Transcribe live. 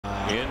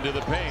Into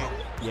the paint.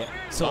 Yeah.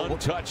 So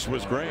untouched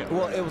was Graham.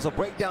 Well, it was a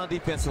breakdown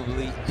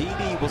defensively.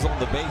 DD was on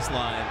the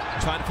baseline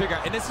trying to figure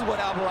out, and this is what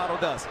Alvarado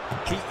does.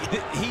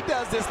 He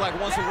does this like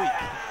once a week.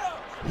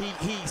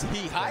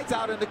 He hides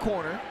out in the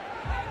corner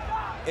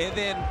and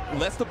then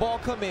lets the ball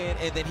come in,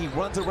 and then he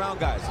runs around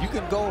guys. You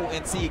can go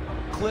and see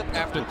clip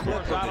after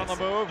clip. Out on the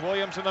move.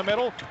 Williams in the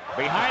middle.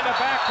 Behind the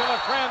back to the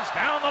friends.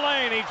 Down the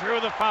lane. He drew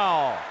the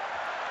foul.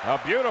 A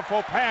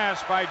beautiful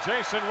pass by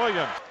Jason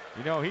Williams.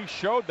 You know, he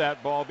showed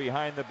that ball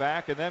behind the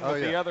back, and then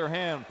with the other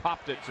hand,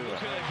 popped it to him.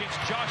 Against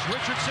Josh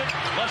Richardson,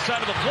 left side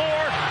of the floor.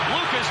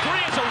 Lucas,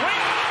 three is a ring.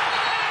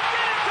 And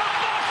get it to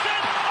Boston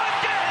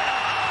again.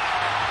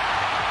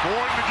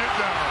 Going to get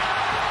down.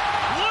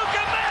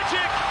 Luka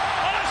Magic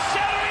on a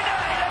Saturday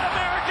night at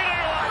American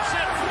Airlines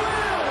Center.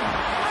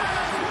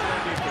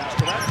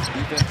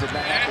 Defensive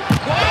back.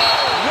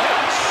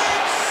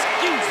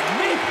 Excuse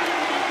me.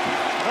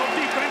 No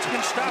defense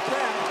can stop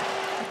that.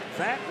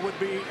 That would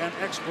be an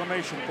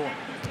exclamation point.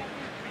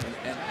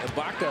 And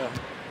Ibaka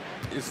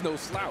is no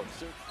slouch.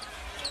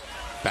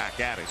 Back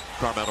at it.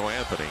 Carmelo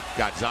Anthony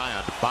got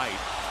Zion to bite.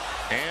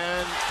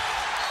 And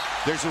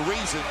there's a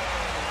reason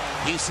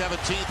he's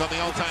 17th on the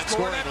all-time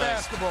scoring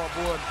list. Basketball,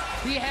 boy.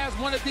 He has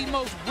one of the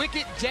most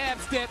wicked jab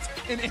steps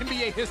in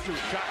NBA history.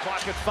 Shot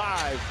clock at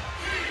 5.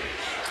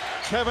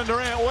 Kevin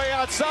Durant way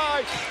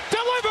outside.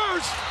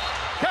 Delivers!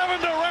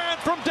 Kevin Durant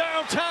from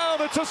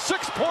downtown. It's a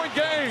 6-point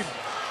game.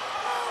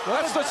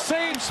 That's the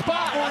same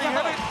spot where he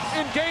had it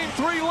in Game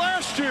 3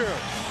 last year.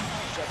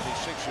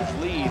 76ers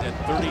lead at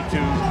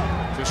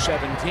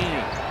 32-17.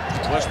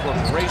 Westbrook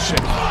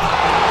racing.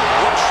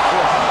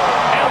 Westbrook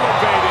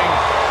elevating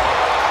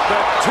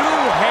the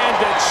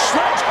two-handed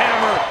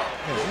sledgehammer.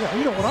 Yeah,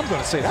 you know what I'm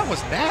going to say? That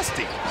was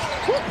nasty.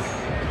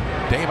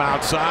 Dame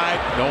outside,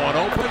 no one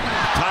open.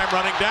 Time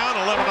running down,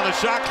 11 on the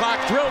shot clock,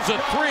 drills a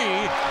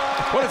 3.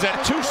 What is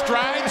that, 2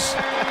 strides?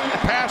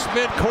 Past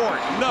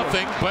midcourt,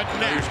 nothing but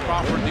net.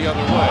 Crawford the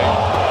other way.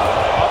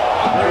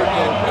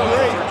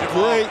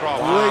 Great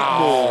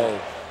move.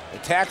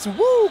 Attacks him,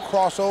 woo,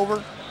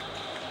 crossover.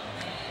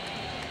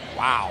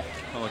 Wow.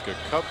 Like a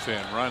Cub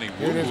fan, Ronnie.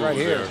 Here it is right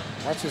here.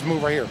 Watch this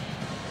move right here.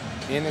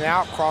 In and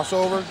out,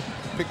 crossover,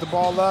 pick the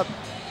ball up,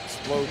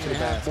 explode to the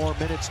basket. More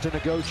minutes to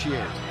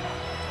negotiate.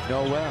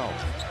 Noel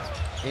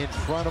in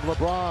front of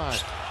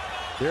LeBron.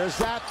 There's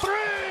that 3!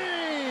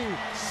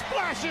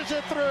 Splashes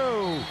it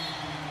through.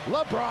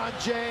 LeBron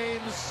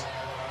James.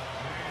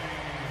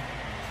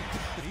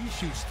 He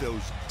shoots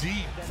those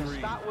deep threes.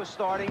 Scott was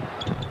starting.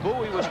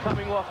 Bowie was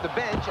coming off the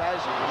bench as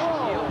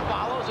Hill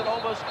follows and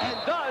almost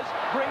does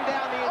bring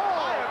down the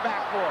entire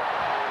backcourt.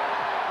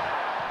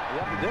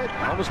 Yep, he did.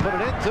 Almost put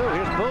it in, too.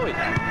 Here's Bowie.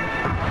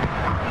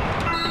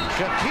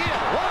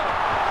 Shaquille, whoa!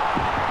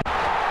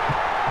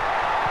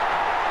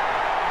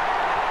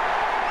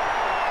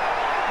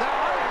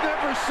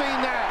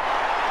 Seen that.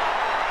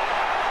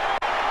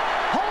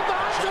 Hold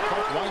on to the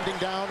rim. Winding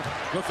down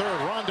the third.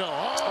 Rondo.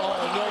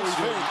 Oh, no, he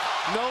didn't.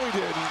 No, he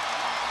didn't.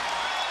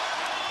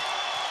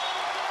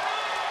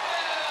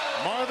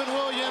 Marvin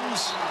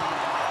Williams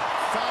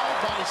fouled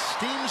by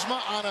Steamsma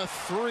on a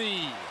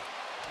 3.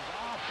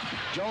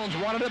 Jones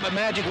wanted it, but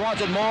Magic wants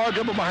it more.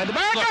 Dribble behind the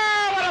back.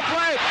 Oh, what a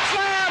play!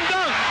 Slam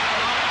dunk!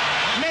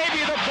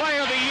 Maybe the play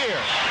of the year.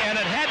 And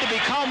it had to be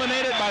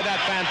culminated by that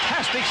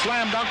fantastic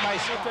slam dunk by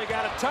Steve. They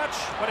got a touch,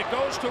 but it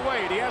goes to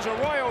Wade. He has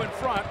Arroyo in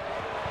front.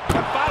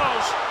 And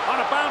follows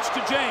on a bounce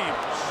to James.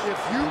 If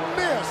you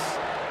miss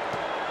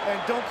and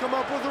don't come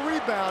up with a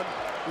rebound,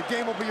 the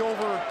game will be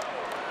over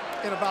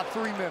in about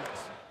 3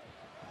 minutes.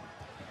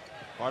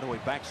 Hardaway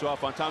backs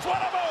off on Thompson.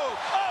 What a move!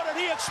 Oh, did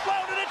he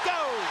explode and it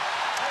goes!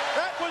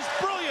 That was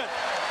brilliant!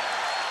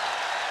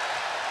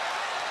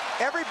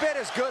 Every bit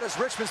as good as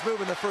Richmond's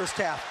move in the first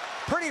half.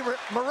 Pretty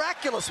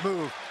miraculous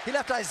move. He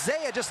left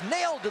Isaiah just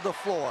nailed to the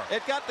floor.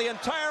 It got the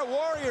entire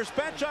Warriors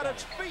bench on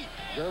its feet.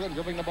 Gervin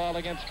dribbling the ball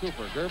against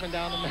Cooper. Gervin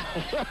down the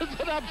middle. Throws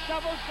it up.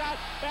 Shovel shot.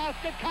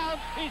 Basket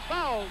counts. He's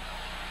fouled.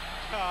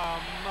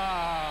 Come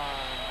on.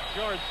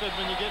 George said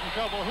when you get in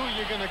trouble, who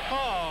you going to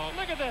call?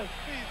 Look at this.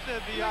 He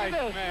said the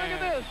Iceman. Look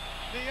at this.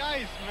 The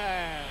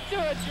Iceman. Do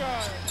it,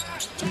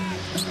 George.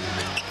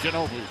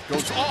 Ginobili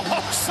goes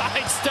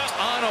sidestep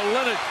on a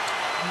Leonard.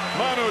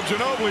 Manu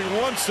Ginobili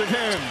once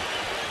again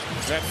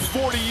at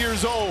 40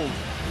 years old.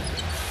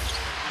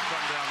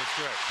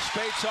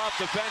 Spates off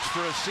the bench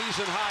for a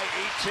season-high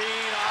 18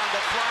 on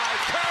the fly.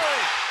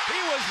 Curry, he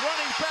was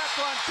running back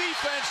on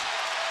defense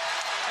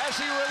as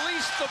he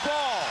released the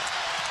ball.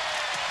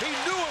 He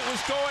knew it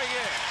was going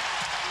in.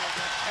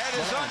 And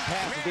his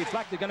pass is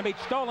deflected, going to be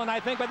stolen, I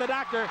think, by the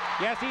doctor.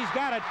 Yes, he's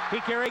got it.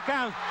 Here he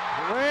comes.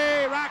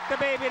 Way rocked the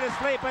baby to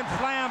sleep and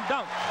slam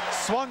dunk.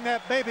 Swung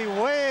that baby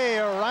way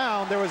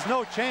around. There was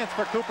no chance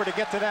for Cooper to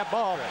get to that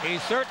ball. He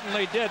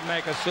certainly did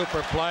make a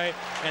super play,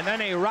 and then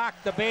he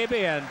rocked the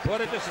baby and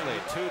put it to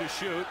sleep. 2 to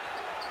shoot.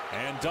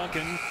 And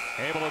Duncan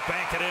able to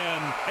bank it in.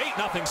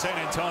 8-0 San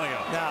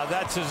Antonio. Now,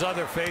 that's his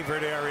other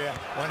favorite area.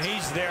 When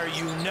he's there,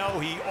 you know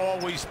he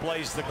always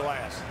plays the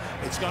glass.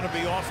 It's going to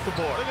be off the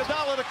board.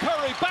 Iguodala to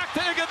Curry. Back to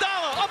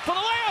Iguodala. Up for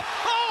the layup.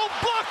 Oh,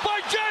 blocked by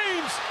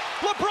James.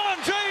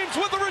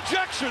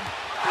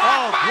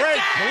 Oh, great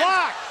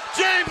block.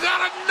 James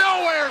out of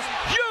nowhere.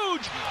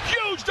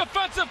 Huge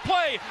defensive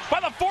play by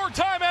the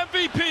 4-time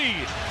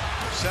MVP.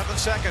 7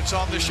 seconds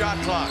on the shot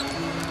clock.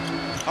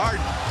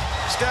 Harden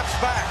steps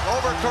back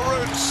over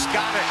Caruth.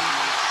 Got it.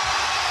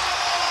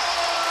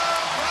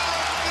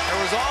 There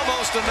was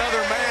almost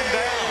another man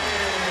down.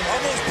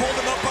 Almost pulled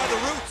him up by the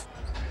roots.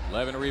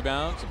 11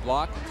 rebounds, a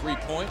block, 3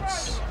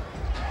 points.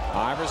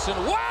 Iverson,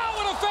 wow,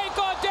 what a fake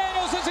on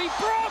Daniels as he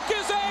broke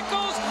his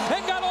ankles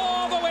and got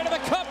all the way to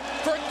the cup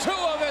for 2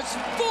 of his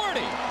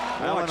 40.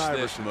 Allen Watch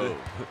Iverson this move.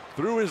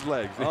 through his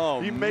legs. Oh,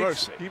 he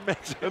makes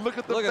and look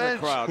at the look bench. at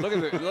the crowd.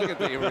 Look at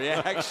the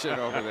reaction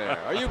over there.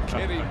 Are you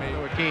kidding me?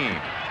 Joakim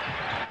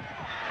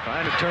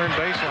trying to turn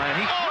baseline.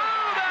 He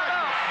threw that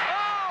out.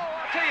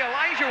 Oh, I'll tell you,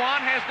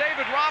 Olajuwon has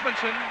David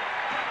Robinson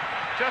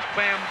just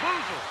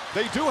bamboozled.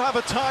 They do have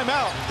a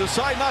timeout.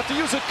 Decide not to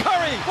use it.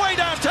 Curry way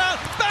downtown.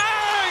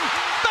 Bang!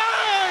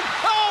 Bang!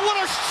 Oh,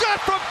 what a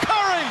shot from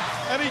Curry!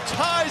 And he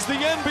ties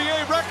the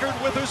NBA record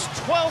with his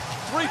 12th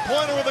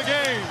three-pointer of the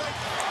game.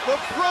 The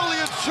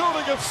brilliant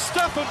shooting of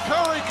Stephen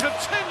Curry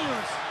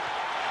continues.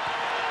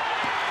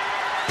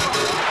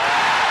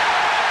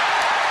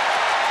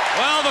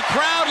 Well, the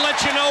crowd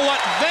lets you know what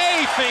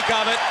they think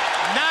of it.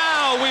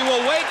 Now we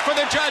will wait for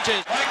the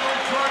judges. Michael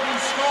Jordan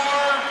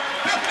score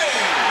 50.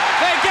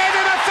 They gave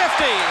him a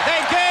 50.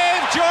 They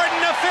gave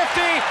Jordan a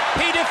 50.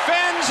 He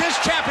defends his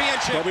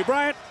championship. Kobe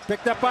Bryant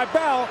picked up by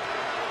Bell.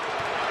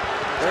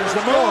 There's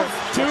the Score. move.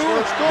 2, 1.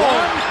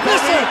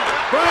 Listen.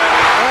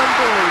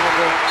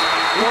 Unbelievable.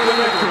 For the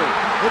victory.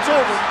 It's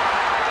over.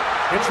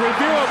 It's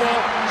reviewable.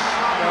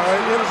 No,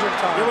 it was in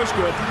time. It was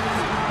good.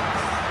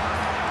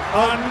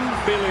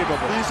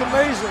 Unbelievable. He's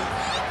amazing.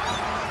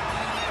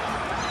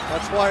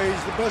 That's why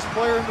he's the best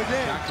player in the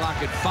game. Shot clock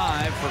at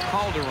 5 for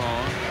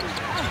Calderon.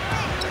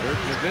 Dirk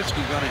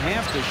Nowitzki's going to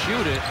have to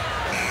shoot it.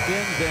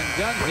 Spins and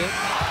guns it.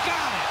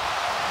 Got it!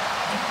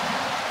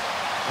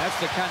 That's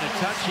the kind of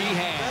touch he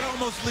had. That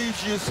almost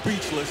leaves you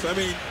speechless. I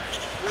mean,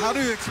 how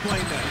do you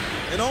explain that?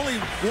 And only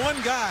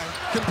one guy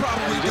can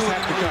probably do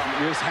it.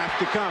 You just have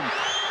to come.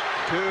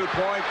 2.5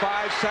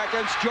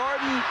 seconds.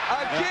 Jordan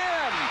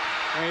again.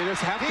 You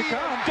just have to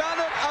come. Done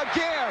it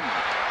again.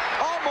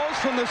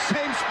 Almost from the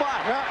same spot.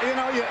 Well, you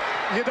know,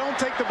 you don't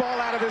take the ball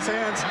out of his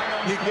hands.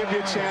 You give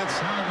you a chance.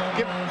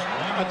 Give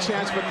a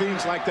chance for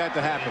things like that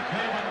to happen.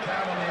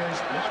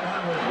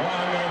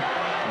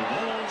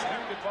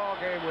 Ball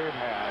game we've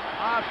had.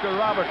 Oscar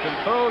Robertson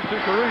throws to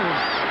Kareem.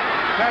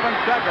 7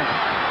 seconds.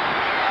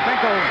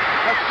 Finkel,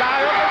 the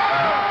guy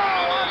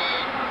over.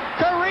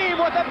 Kareem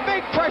with a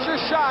big pressure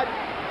shot.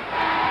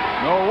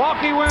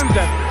 Milwaukee wins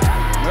it.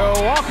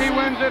 Milwaukee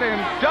wins it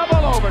in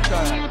double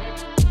overtime.